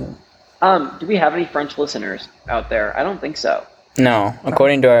Lumiere, so. Do we have any French listeners out there? I don't think so. No,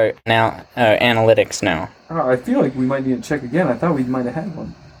 according to our analytics, no. Oh, I feel like we might need to check again. I thought we might have had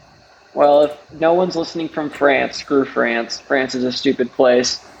one. Well, if no one's listening from France, screw France. France is a stupid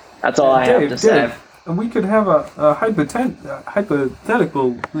place. That's all I have to say. And we could have a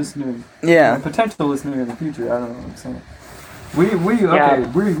hypothetical listener. Yeah. A potential listener in the future. I don't know what I'm saying. We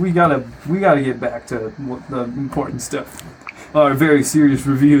gotta get back to the important stuff. Our very serious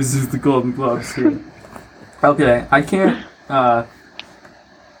reviews is the Golden Globes here. Okay, I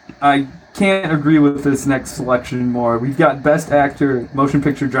can't agree with this next selection more. We've got Best Actor, Motion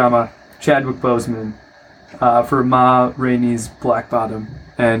Picture Drama, Chadwick Boseman, for Ma Rainey's Black Bottom,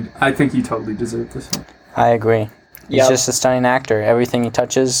 and I think he totally deserved this one. I agree. He's just a stunning actor. Everything he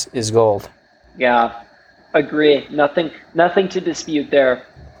touches is gold. Yeah, agree. Nothing to dispute there.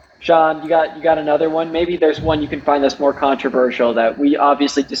 Sean, you got another one? Maybe there's one you can find that's more controversial that we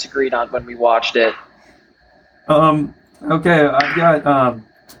obviously disagreed on when we watched it. Okay, I've got,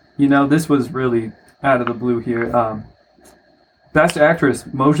 this was really out of the blue here. Best Actress,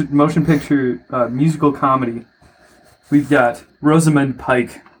 Motion Picture, Musical Comedy. We've got Rosamund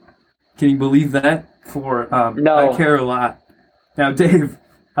Pike. Can you believe that? For No. I Care a Lot. Now, Dave,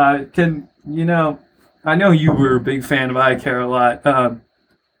 I know you were a big fan of I Care a Lot.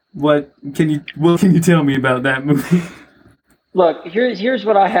 What can you tell me about that movie? Look, here's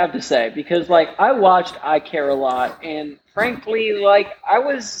what I have to say, because I watched I Care a Lot, and frankly,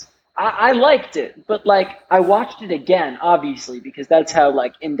 I liked it, but I watched it again, obviously, because that's how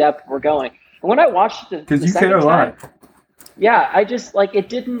in depth we're going. And when I watched it because you care a lot. Yeah, I just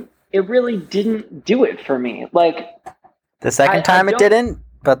it really didn't do it for me. The second time it didn't,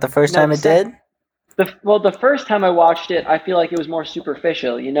 but the first time it did. The first time I watched it, I feel like it was more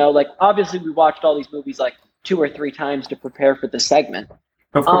superficial. Obviously we watched all these movies 2 or 3 times to prepare for the segment.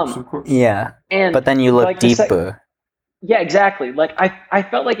 Of course. Yeah, but then you look deeper. Yeah, exactly. I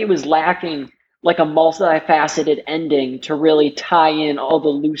felt like it was lacking a multifaceted ending to really tie in all the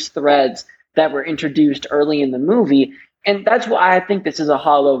loose threads that were introduced early in the movie. And that's why I think this is a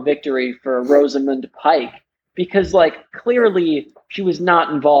hollow victory for Rosamund Pike, because clearly she was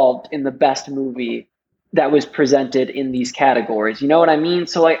not involved in the best movie that was presented in these categories. You know what I mean?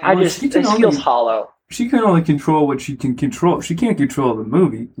 So it feels hollow. She can only control what she can control. She can't control the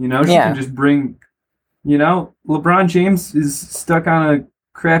movie. She can just bring. LeBron James is stuck on a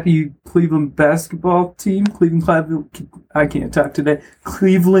crappy Cleveland basketball team. I can't talk today.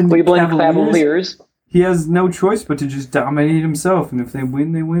 Cleveland Cavaliers. He has no choice but to just dominate himself, and if they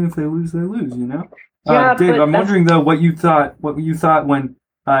win, they win. If they lose, they lose. Yeah, Dave, I'm wondering though what you thought when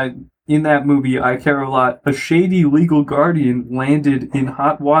in that movie I Care a Lot, a shady legal guardian landed in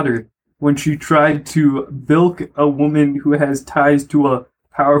hot water when she tried to bilk a woman who has ties to a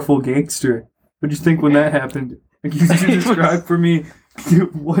powerful gangster. What do you think when that happened? Could you describe for me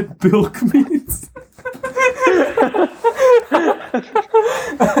what bilk means?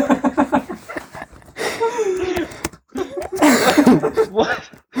 What?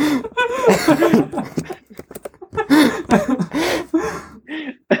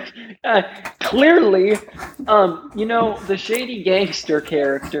 Clearly, the shady gangster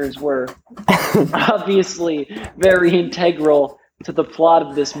characters were obviously very integral to the plot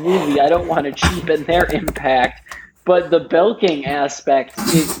of this movie. I don't want to cheapen their impact, but the bilking aspect,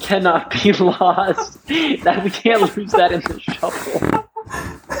 it cannot be lost. That we can't lose that in the shuffle.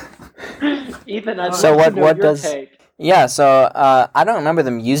 Ethan, I'd so like to know what your does? take. Yeah, so I don't remember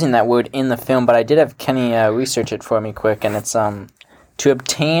them using that word in the film, but I did have Kenny research it for me quick, and it's to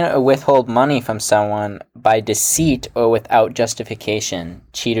obtain or withhold money from someone by deceit or without justification,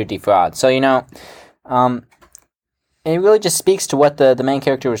 cheat or defraud. So it really just speaks to what the main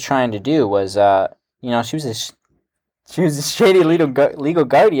character was trying to do. Was she was a shady legal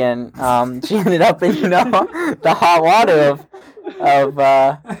guardian. She ended up in the hot water of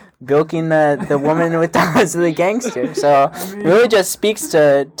bilking the woman with ties to the gangster. So it really just speaks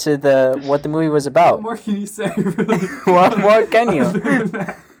to what the movie was about. What more can you say, really? What more can you?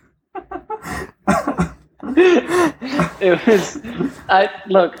 It was, at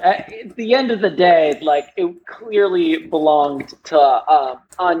the end of the day, it clearly belonged to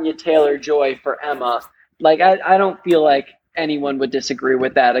Anya Taylor-Joy for Emma. I don't feel like anyone would disagree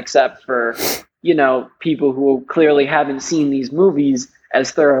with that, except for people who clearly haven't seen these movies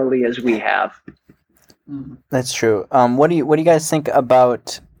as thoroughly as we have. That's true. What do you guys think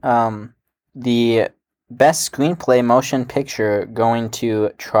about the best screenplay motion picture going to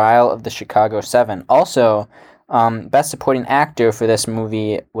Trial of the Chicago 7? Also, best supporting actor for this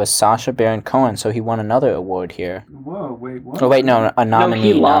movie was Sacha Baron Cohen, so he won another award here. Whoa, wait, what? Oh wait, no, a nominee. No,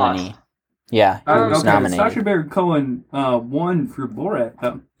 he lost. Yeah, he was Okay, nominated. Sacha Baron Cohen won for Borat,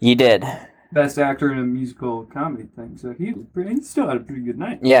 though. He did. Best actor in a musical comedy thing. So he still had a pretty good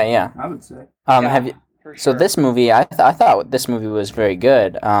night. Yeah. I would say. Have you? For So sure. this movie, I thought this movie was very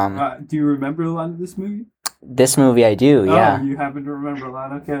good. Do you remember a lot of this movie? This movie I do. Yeah. Oh, you happen to remember a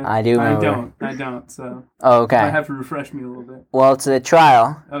lot. Okay. I do remember. I don't. So Oh, you okay. have to refresh me a little bit. Well, it's a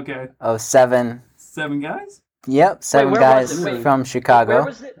trial Okay. of 7. 7 guys. Yep, 7 where guys was it? Wait, from Where Chicago.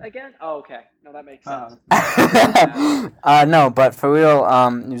 was it again? Oh, okay. No, that makes sense. No, but for real,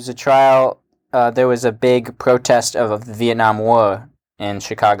 it was a trial. There was a big protest of the Vietnam War in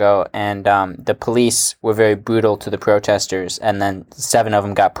Chicago, and the police were very brutal to the protesters, and then 7 of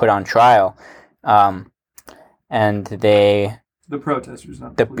them got put on trial. And they, The protesters,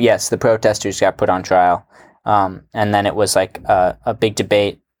 not the police. yes, the protesters got put on trial. And then it was like a big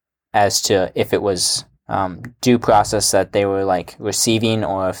debate as to if it was due process that they were like receiving,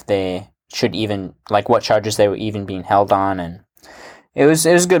 or if they should even like what charges they were even being held on. And it was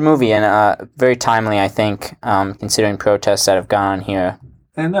a good movie, and very timely, I think, considering protests that have gone on here.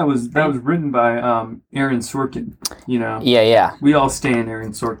 And that was written by Aaron Sorkin. You know. Yeah. We all stand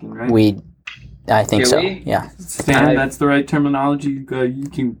Aaron Sorkin, right? I think Do so. we? Yeah. Stan, that's the right terminology. You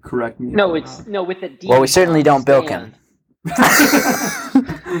can correct me. No, it's no with the D. Well, we certainly don't bilk Stan.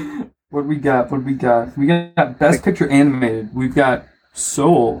 him. What we got? We got Best Picture Animated. We've got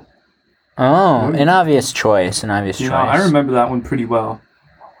Soul. Oh, an obvious choice. You know, I remember that one pretty well.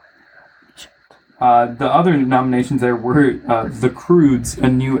 The other nominations there were The Croods, A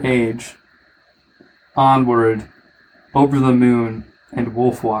New Age, Onward, Over the Moon, and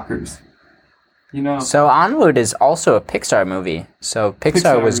Wolfwalkers. You know, So Onward is also a Pixar movie. So Pixar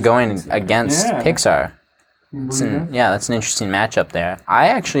Pixar was is going Pixar. against Yeah. Pixar. That's an interesting matchup there. I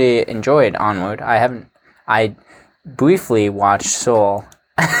actually enjoyed Onward. I briefly watched Soul.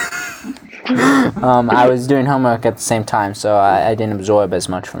 I was doing homework at the same time, so I didn't absorb as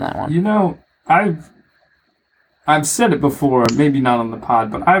much from that one. You know, I've said it before, maybe not on the pod,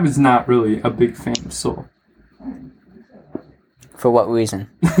 but I was not really a big fan of Soul. For what reason?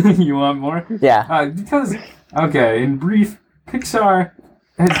 You want more? Yeah. Because, okay, in brief, Pixar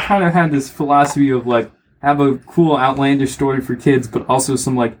has kind of had this philosophy of, like, have a cool, outlandish story for kids, but also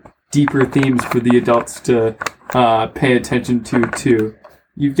some, like, deeper themes for the adults to pay attention to, too.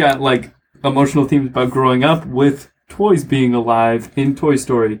 You've got, like, emotional themes about growing up with toys being alive in Toy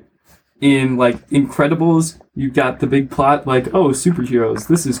Story. In, like, Incredibles, you've got the big plot, like, oh, superheroes,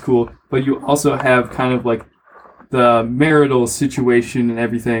 this is cool. But you also have kind of, like, the marital situation and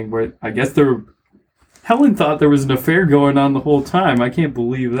everything, where I guess Helen thought there was an affair going on the whole time. I can't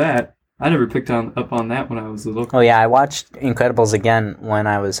believe that. I never picked up on that when I was little. Oh yeah, I watched Incredibles again when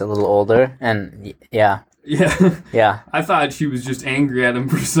I was a little older, and yeah. I thought she was just angry at him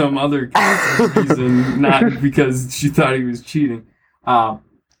for some other reason, not because she thought he was cheating.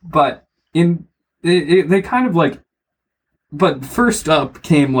 But they kind of like. But first up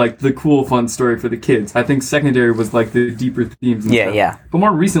came like the cool, fun story for the kids. I think secondary was like the deeper themes. And stuff. Yeah. But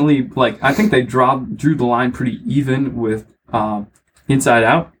more recently, like I think they drew the line pretty even with Inside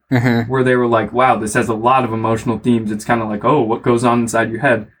Out, where they were like, "Wow, this has a lot of emotional themes." It's kind of like, "Oh, what goes on inside your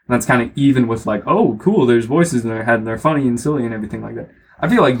head?" And that's kind of even with like, "Oh, cool, there's voices in their head and they're funny and silly and everything like that." I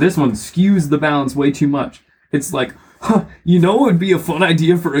feel like this one skews the balance way too much. It's like, you know what would be a fun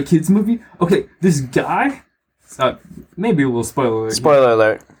idea for a kids movie? Okay, this guy. Maybe a little spoiler alert. Spoiler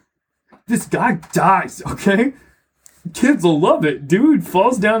alert. This guy dies, okay? Kids will love it. Dude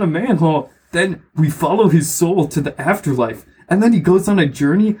falls down a manhole. Then we follow his soul to the afterlife. And then he goes on a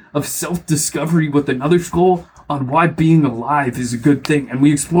journey of self-discovery with another skull on why being alive is a good thing. And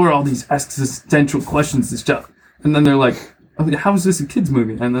we explore all these existential questions and stuff. And then they're like, oh, how is this a kids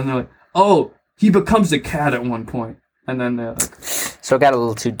movie? And then they're like, oh, he becomes a cat at one point. And then they're like... So it got a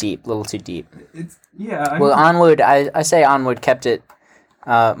little too deep. Well, I Onward, I say Onward kept it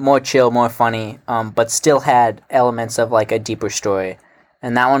more chill, more funny, but still had elements of like a deeper story.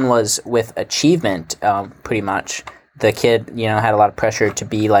 And that one was with achievement, pretty much. The kid, had a lot of pressure to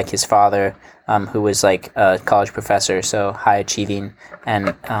be like his father, who was like a college professor, so high achieving.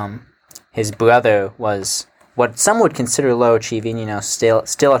 And his brother was what some would consider low achieving,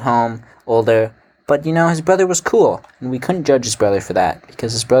 still at home, older. But, his brother was cool, and we couldn't judge his brother for that,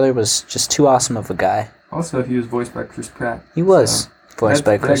 because his brother was just too awesome of a guy. Also, he was voiced by Chris Pratt. He was voiced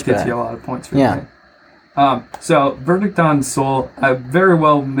by Chris Pratt. That gets you a lot of points for that. So, verdict on Soul, a very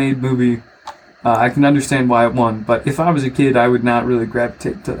well-made movie. I can understand why it won, but if I was a kid, I would not really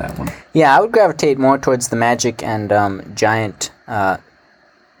gravitate to that one. Yeah, I would gravitate more towards the magic and giant,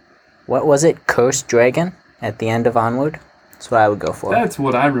 what was it, cursed dragon at the end of Onward? That's what I would go for. That's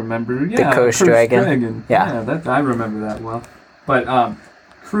what I remember. Yeah, Cursed Dragon. Yeah. that I remember that well. But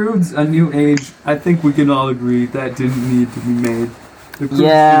Crude's A New Age. I think we can all agree that didn't need to be made. The Crude should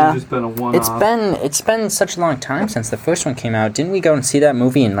have just been a one-off. It's been such a long time since the first one came out. Didn't we go and see that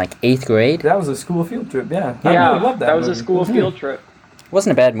movie in like 8th grade? That was a school field trip. Yeah, I Yeah, really loved that. that was a movie. school field trip. It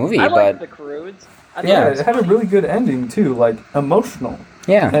wasn't a bad movie, I but liked the Crudes. I Yeah, thought it had a really good ending too, like emotional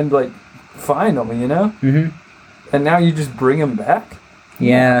yeah. and like final, you know. Mm-hmm. And now you just bring him back.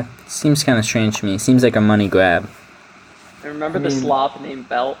 Yeah, seems kind of strange to me. Seems like a money grab. And remember I the mean- slop named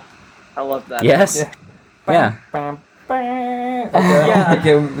Belt? I love that. Yes. Yeah. Yeah. Okay. Yeah. I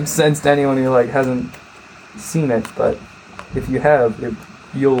give sense to anyone who like hasn't seen it, but if you have,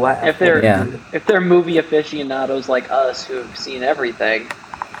 you'll laugh. If they're Yeah. if they're movie aficionados like us who've seen everything,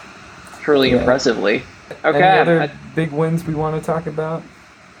 truly Yeah. impressively. Okay, Any other I big wins we want to talk about?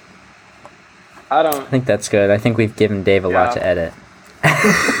 I I don't. think that's good. I think we've given Dave a lot Yeah. to edit.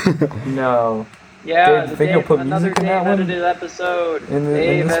 No. Yeah, Dave, the think you'll put another music in Dave that one? edited episode. In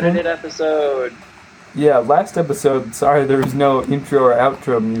Dave this one? edited episode. Yeah, last episode, sorry there was no intro or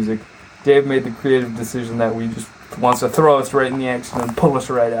outro music. Dave made the creative decision that we just wants to throw us right in the action and pull us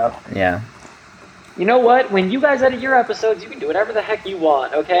right out. Yeah. You know what? When you guys edit your episodes, you can do whatever the heck you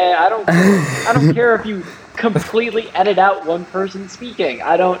want. Okay, I don't care if you completely edit out one person speaking.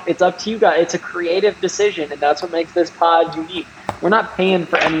 It's up to you guys. It's a creative decision, and that's what makes this pod unique. We're not paying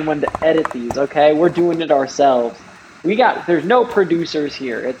for anyone to edit these, okay? We're doing it ourselves. There's no producers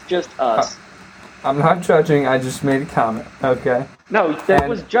here. It's just us. I'm not judging, I just made a comment, okay? No, that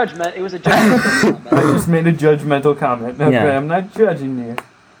was judgment. It was a judgmental I comment. just made a judgmental comment, okay? Yeah. I'm not judging you.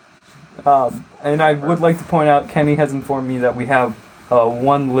 And I would like to point out, Kenny has informed me that we have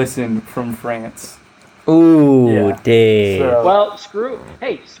one listen from France. Ooh, Yeah. Dave. So- Well, screw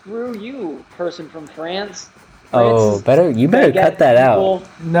you, person from France. Oh, you better cut that out.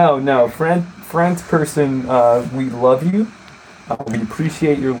 No, France person, we love you. We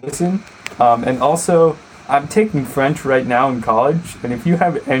appreciate your listen. And also, I'm taking French right now in college, and if you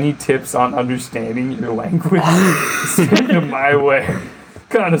have any tips on understanding your language, send them my way.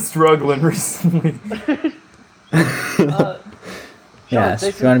 Kind of struggling recently. Yes, say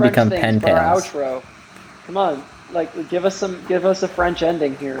if some you want to French become things pen for our pals. outro. Come on, give us a French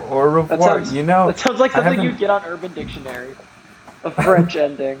ending here. Au revoir. That sounds like I something haven't- you'd get on Urban Dictionary. A French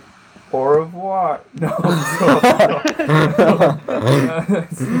ending. Au revoir. No.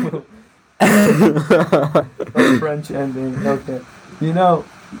 A French ending. Okay. You know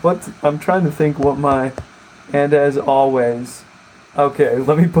what? I'm trying to think what my and as always. Okay,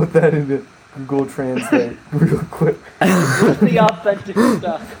 let me put that into Google Translate real quick. The authentic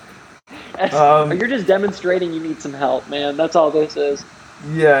stuff. You're just demonstrating you need some help, man. That's all this is.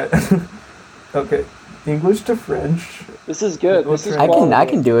 Yeah. Okay. English to French. This is good. This is I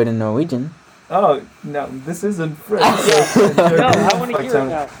quality. can do it in Norwegian. Oh no, this isn't French. No, I want to hear it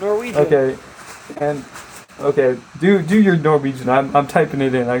now. Norwegian. Okay, and okay, do your Norwegian. I'm typing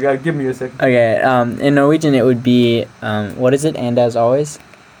it in. I gotta give me a second. Okay, in Norwegian it would be, what is it? And as always?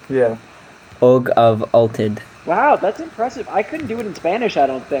 Yeah. Og of Altid. Wow, that's impressive. I couldn't do it in Spanish, I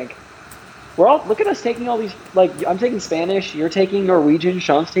don't think. Look at us taking all these, I'm taking Spanish, you're taking Norwegian,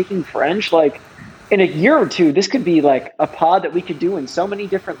 Sean's taking French, in a year or two, this could be, a pod that we could do in so many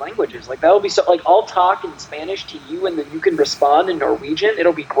different languages. That would be so, I'll talk in Spanish to you, and then you can respond in Norwegian.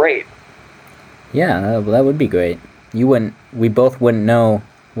 It'll be great. Yeah, that would be great. We both wouldn't know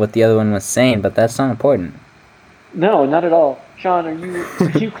what the other one was saying, but that's not important. No, not at all. Sean,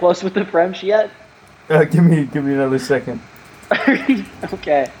 are you close with the French yet? Give me another second.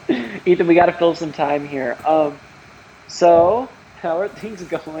 Okay. Ethan, we gotta fill some time here. So, how are things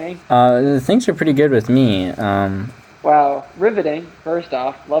going? Things are pretty good with me. Wow, riveting, first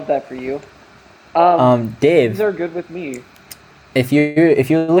off. Love that for you. Dave, Things are good with me. if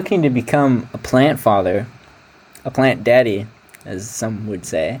you're looking to become a plant father, a plant daddy, as some would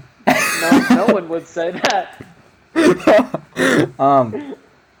say, No one would say that.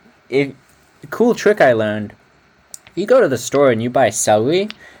 cool trick I learned. You go to the store and you buy celery,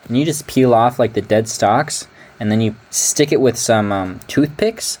 and you just peel off the dead stalks, and then you stick it with some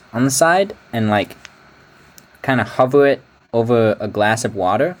toothpicks on the side, and kind of hover it over a glass of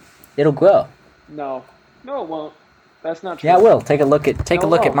water. It'll grow. No, it won't. That's not true. Yeah, it will. Take a look at No, it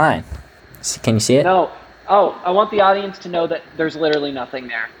won't. mine. Can you see it? No. Oh, I want the audience to know that there's literally nothing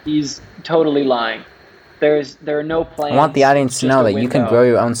there. He's totally lying. There are no plants. I want the audience to just know a that you can window. grow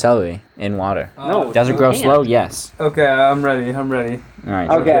your own celery in water. No, Does it you grow can't. slow? Yes. Okay, I'm ready. All right.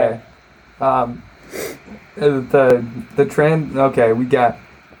 Okay. Okay, we got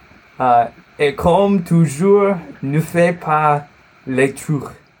Et comme toujours, ne fais pas les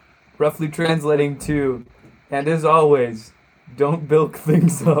trucs. Roughly translating to, and as always, don't bilk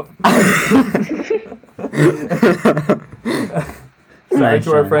things up. Sorry Nice,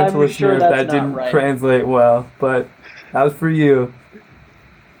 to our man. French I'm listeners sure if that's that not didn't right. translate well, but that was for you.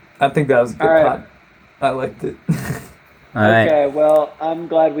 I think that was a good All right. pot. I liked it. All right. Okay, well, I'm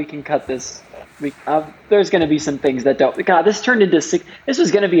glad we can cut this. There's going to be some things that don't. God, this turned into six. This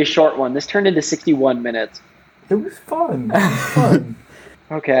was going to be a short one. This turned into 61 minutes. It was fun. It was fun.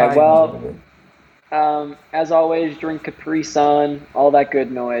 Okay, I well, enjoyed it. as always, drink Capri Sun, all that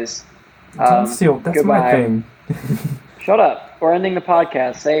good noise. Don't steal. That's goodbye. my thing. Shut up. We're ending the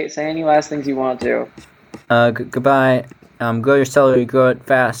podcast. Say any last things you want to. Goodbye. Grow your celery. Grow it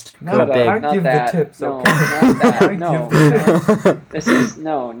fast. No, Grow it Shut up. big. I Not give that. the tips. No, Okay. not that. I No. give the tips. This is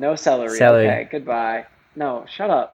no celery. Celery. Okay, goodbye. No, shut up.